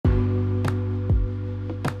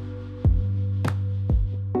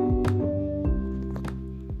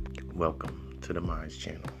Welcome to the Minds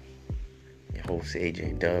channel. Your host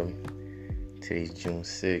AJ Dub. Today's June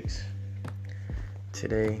 6th.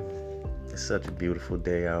 Today, it's such a beautiful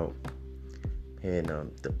day out in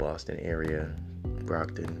the Boston area,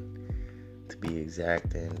 Brockton to be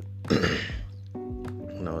exact, and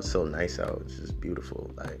it's so nice out. It's just beautiful.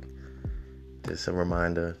 Like, just a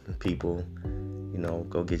reminder to people,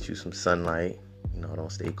 go get you some sunlight.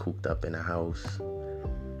 Don't stay cooped up in the house.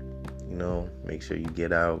 Make sure you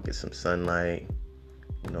get out, get some sunlight,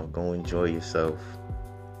 go enjoy yourself,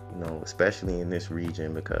 especially in this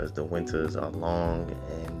region because the winters are long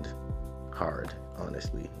and hard,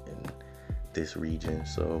 honestly, in this region.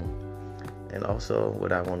 So, and also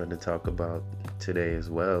what I wanted to talk about today as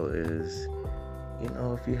well is,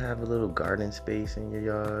 if you have a little garden space in your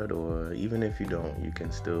yard, or even if you don't, you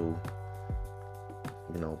can still,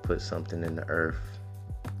 put something in the earth,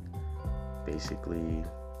 basically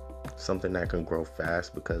something that can grow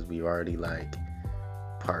fast, because we already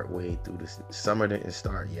part way through this. Summer didn't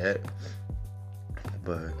start yet,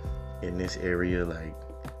 but in this area,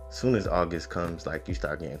 as soon as August comes, you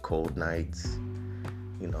start getting cold nights.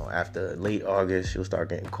 After late August, you'll start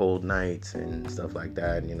getting cold nights and stuff like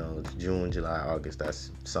that. It's June, July, August,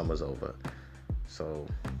 that's summer's over. So,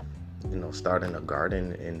 starting a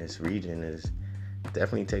garden in this region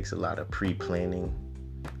definitely takes a lot of pre-planning.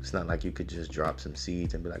 It's not like you could just drop some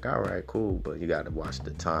seeds and be like, all right, cool, but you got to watch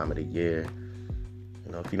the time of the year.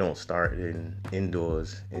 If you don't start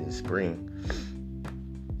indoors in spring,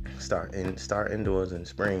 start indoors in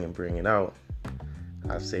spring and bring it out,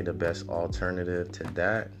 I'd say the best alternative to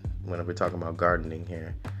that when we're talking about gardening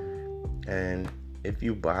here. And if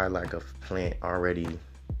you buy a plant already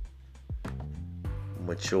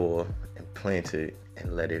mature and plant it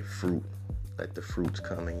and let it fruit, let the fruits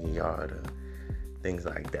come in your yard, or things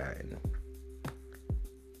like that.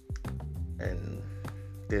 And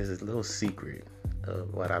there's this little secret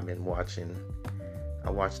of what I've been watching.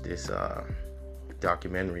 I watched this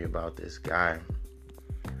documentary about this guy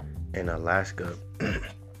in Alaska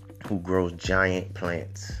who grows giant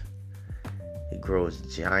plants. He grows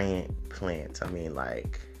giant plants. I mean,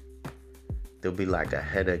 there'll be a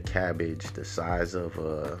head of cabbage the size of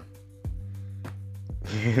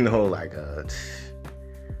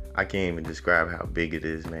I can't even describe how big it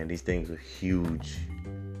is, man. These things are huge.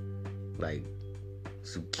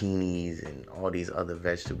 Zucchinis and all these other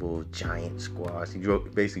vegetables, giant squash. He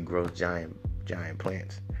basically grows giant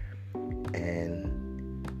plants.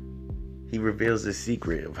 And he reveals the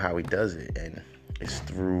secret of how he does it. And it's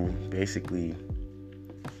through he's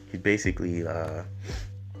basically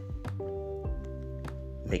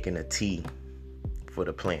making a tea for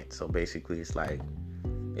the plant. So basically it's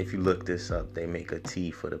if you look this up, they make a tea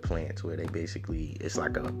for the plants where it's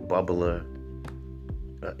like a bubbler,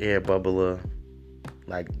 an air bubbler,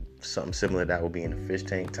 something similar that would be in a fish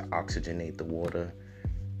tank to oxygenate the water.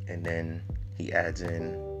 And then he adds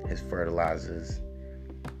in his fertilizers,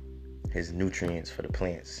 his nutrients for the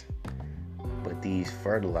plants. But these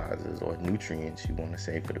fertilizers or nutrients, you want to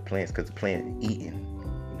say, for the plants, because the plant is eating.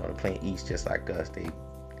 The plant eats just like us. They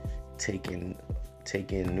take in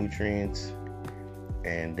nutrients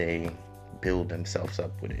and they build themselves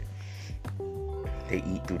up with it. They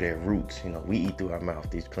eat through their roots. We eat through our mouth.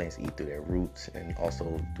 These plants eat through their roots and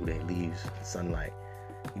also through their leaves, sunlight.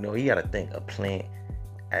 You got to think a plant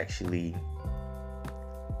actually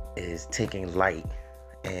is taking light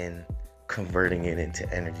and converting it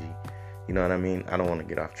into energy. You know what I mean? I don't want to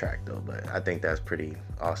get off track though, but I think that's pretty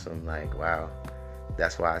awesome. Wow.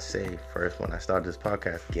 That's why I say first, when I started this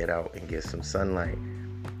podcast, get out and get some sunlight.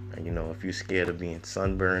 And, if you're scared of being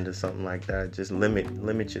sunburned or something like that, just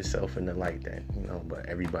limit yourself in the light then, but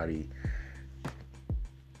everybody,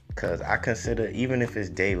 because I consider, even if it's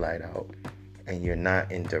daylight out and you're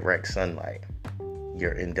not in direct sunlight,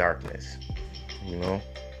 you're in darkness,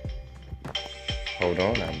 Hold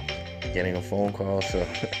on, I'm getting a phone call, so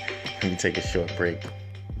let me take a short break.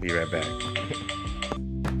 Be right back.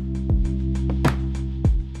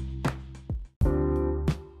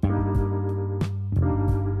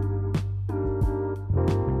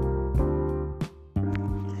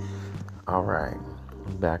 All right,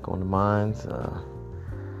 back on the Minds.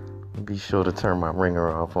 Be sure to turn my ringer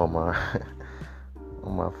off on my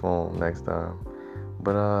on my phone next time.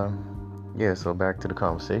 But so back to the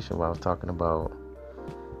conversation where I was talking about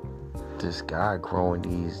this guy growing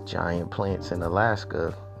these giant plants in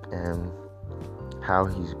Alaska, and how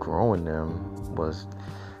he's growing them was,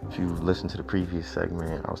 if you listen to the previous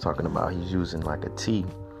segment, I was talking about he's using a tea.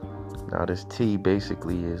 Now this tea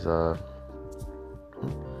basically is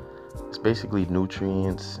it's basically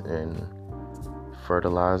nutrients and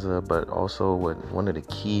fertilizer, but also one of the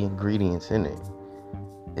key ingredients in it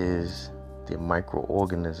is the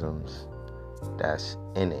microorganisms that's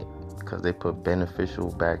in it, because they put beneficial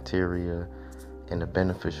bacteria and a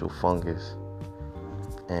beneficial fungus.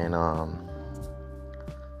 And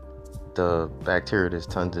the bacteria, there's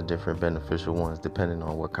tons of different beneficial ones depending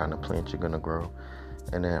on what kind of plant you're gonna grow.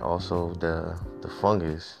 And then also the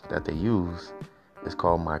fungus that they use is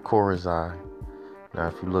called mycorrhizae. Now,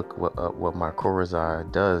 if you look what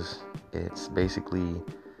mycorrhizae does, it's basically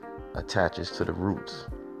attaches to the roots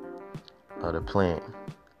of the plant,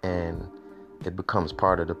 and it becomes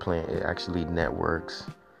part of the plant. It actually networks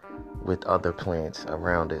with other plants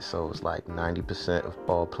around it. So it's like 90% of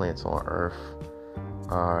all plants on Earth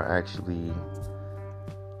are actually,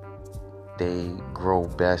 they grow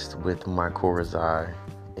best with mycorrhizae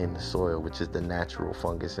in the soil, which is the natural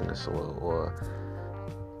fungus in the soil, or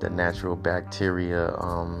the natural bacteria.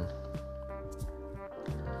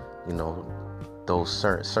 Those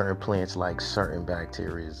certain plants like certain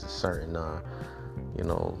bacteria, certain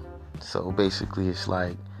so basically it's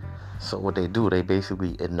like, so what they do, they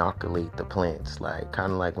basically inoculate the plants, like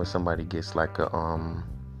kind of like when somebody gets like when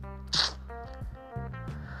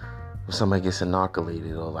somebody gets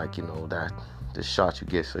inoculated, or like, that the shot you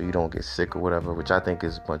get so you don't get sick or whatever, which I think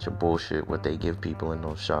is a bunch of bullshit what they give people in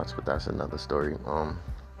those shots, but that's another story.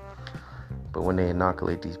 But when they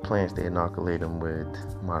inoculate these plants, they inoculate them with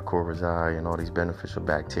mycorrhizae and all these beneficial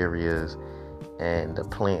bacteria, and the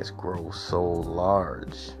plants grow so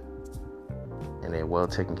large and they're well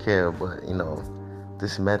taken care of. But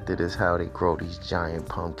this method is how they grow these giant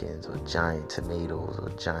pumpkins or giant tomatoes or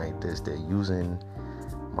giant this. They're using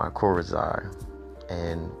mycorrhizae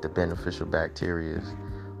and the beneficial bacteria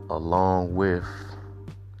along with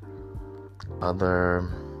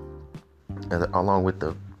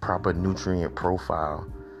the proper nutrient profile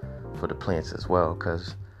for the plants as well,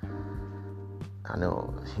 because I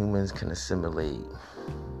know humans can assimilate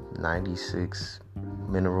 96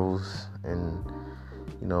 minerals, and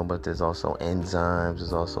but there's also enzymes,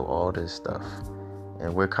 there's also all this stuff,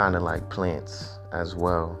 and we're kind of like plants as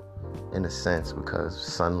well in a sense, because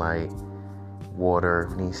sunlight, water,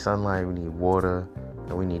 we need sunlight, we need water,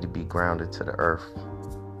 and we need to be grounded to the earth,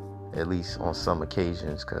 at least on some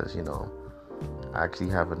occasions, because I actually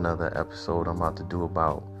have another episode I'm about to do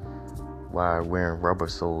about why wearing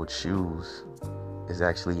rubber-soled shoes is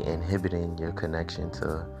actually inhibiting your connection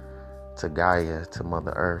to Gaia, to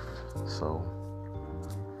Mother Earth. So,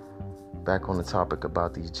 back on the topic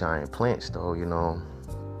about these giant plants, though,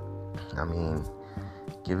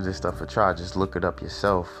 give this stuff a try. Just look it up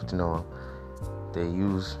yourself. They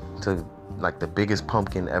use like the biggest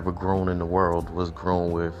pumpkin ever grown in the world was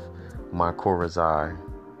grown with mycorrhizae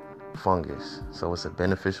fungus. So it's a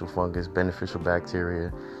beneficial fungus, beneficial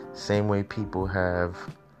bacteria, same way people have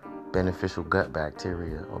beneficial gut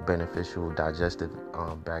bacteria or beneficial digestive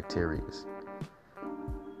bacteria.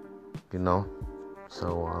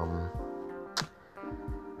 So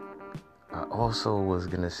I also was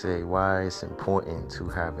gonna say why it's important to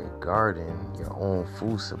have a garden, your own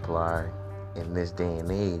food supply in this day and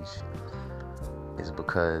age, is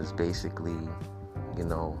because basically,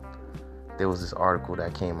 there was this article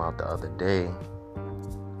that came out the other day.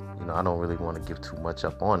 I don't really want to give too much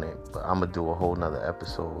up on it, but I'm gonna do a whole nother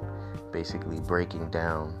episode basically breaking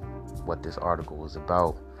down what this article was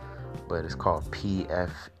about. But it's called PFAS,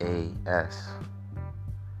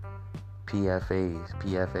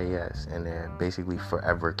 and they're basically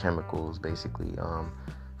forever chemicals, basically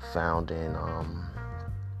found in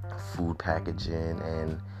food packaging,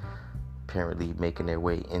 and apparently making their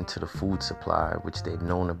way into the food supply, which they've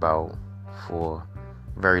known about for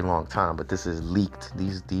a very long time. But this is leaked.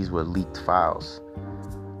 These were leaked files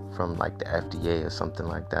from like the FDA or something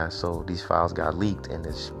like that. So these files got leaked, and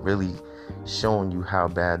it's really showing you how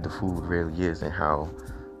bad the food really is and how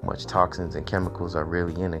much toxins and chemicals are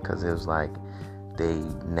really in it, because it was like they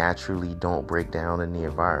naturally don't break down in the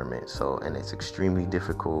environment. So, and it's extremely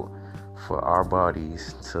difficult for our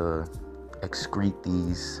bodies to excrete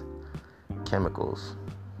these chemicals,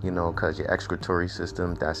 because your excretory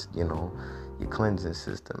system, that's, your cleansing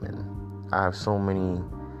system. And I have so many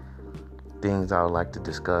things I would like to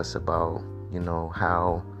discuss about,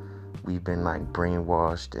 how we've been like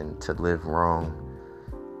brainwashed and to live wrong,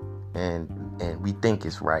 and we think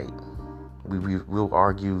it's right. We'll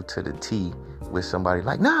argue to the T with somebody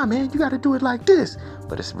like, nah, man, you got to do it like this,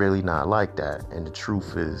 but it's really not like that. And the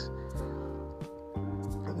truth is,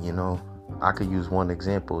 I could use one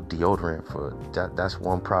example, deodorant, for that. That's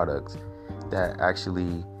one product that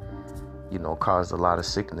actually, caused a lot of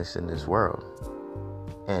sickness in this world.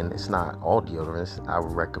 And it's not all deodorants. I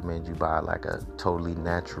would recommend you buy like a totally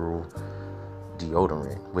natural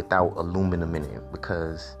deodorant without aluminum in it,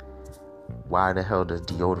 because why the hell does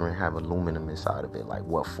deodorant have aluminum inside of it? Like,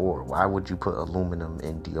 what for? Why would you put aluminum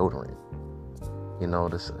in deodorant?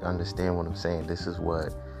 Understand what I'm saying? This is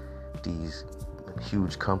what these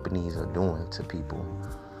huge companies are doing to people.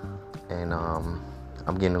 And I'm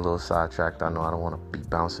getting a little sidetracked. I know I don't want to be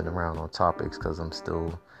bouncing around on topics because I'm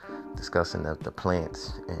still discussing the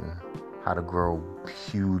plants and how to grow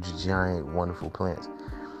huge, giant, wonderful plants.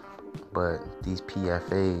 But these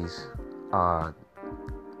PFAs are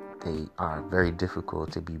very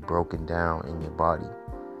difficult to be broken down in your body.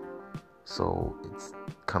 So it's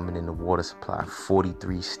coming in the water supply,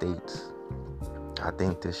 43 states. I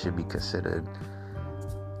think this should be considered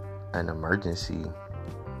an emergency.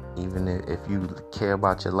 Even if you care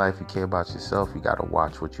about your life, you care about yourself, you gotta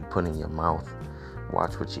watch what you put in your mouth,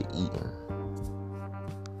 watch what you're eating,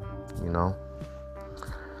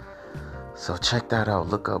 So check that out.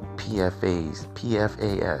 Look up PFAS,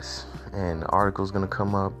 and the article's gonna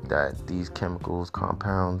come up that these chemicals,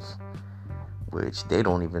 compounds, which they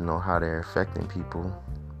don't even know how they're affecting people,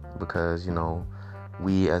 because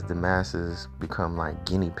we as the masses become like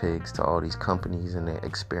guinea pigs to all these companies and their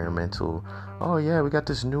experimental. Oh yeah, we got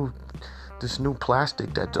this new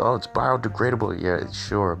plastic that it's biodegradable. Yeah,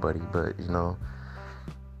 sure, buddy, but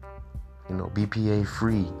BPA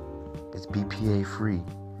free. It's BPA free.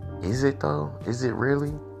 Is it though? Is it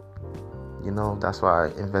really? That's why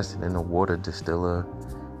investing in a water distiller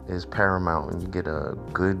is paramount, and you get a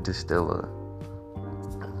good distiller.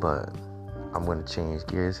 But I'm going to change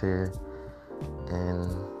gears here, and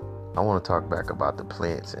I want to talk back about the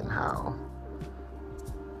plants and how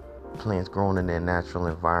plants grown in their natural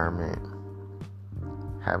environment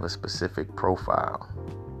have a specific profile.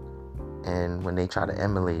 And when they try to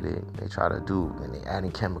emulate it, and they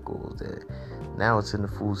adding chemicals. Now it's in the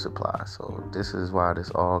food supply. So this is why this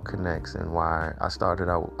all connects, and why I started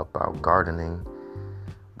out about gardening.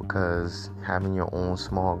 Because having your own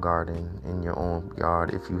small garden in your own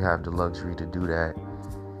yard, if you have the luxury to do that,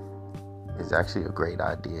 is actually a great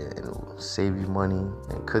idea, and it will save you money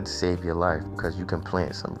and could save your life, because you can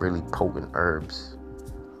plant some really potent herbs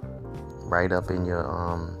right up in your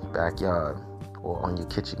backyard, or on your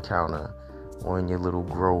kitchen counter, or in your little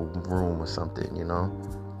grow room or something.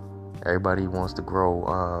 Everybody wants to grow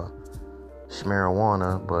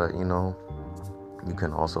marijuana, but you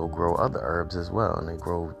can also grow other herbs as well, and they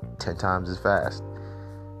grow 10 times as fast,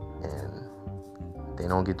 and they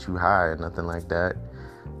don't get you high or nothing like that.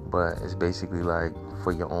 But it's basically like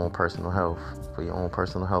for your own personal health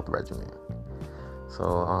regimen.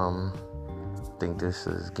 So I think this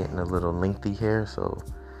is getting a little lengthy here, so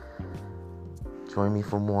join me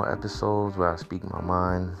for more episodes where I speak my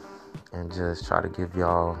mind and just try to give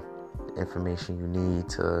y'all the information you need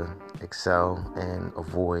to excel and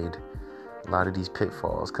avoid a lot of these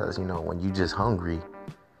pitfalls. Because when you just hungry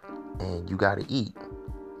and you gotta eat,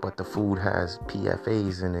 but the food has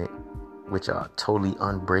PFAs in it, which are totally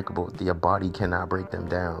unbreakable. Your body cannot break them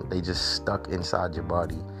down. They just stuck inside your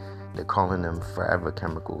body. They're calling them forever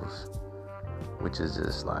chemicals, which is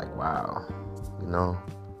just like, wow,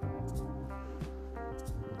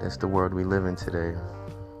 that's the world we live in today.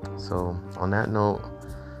 So on that note,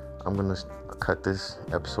 I'm gonna cut this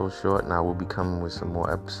episode short, and I will be coming with some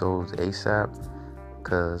more episodes ASAP,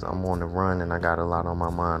 because I'm on the run and I got a lot on my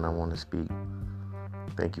mind I want to speak.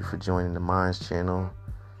 Thank you for joining the Minds channel,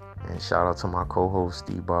 and shout out to my co-host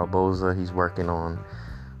Steve Barboza. He's working on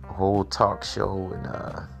a whole talk show, and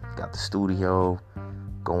got the studio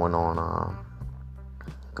going on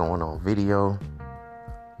video.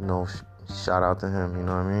 Shout out to him. You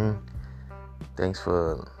know what I mean? Thanks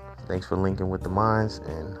for linking with the Minds,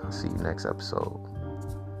 and I'll see you next episode.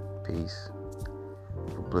 Peace.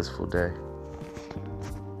 Have a blissful day.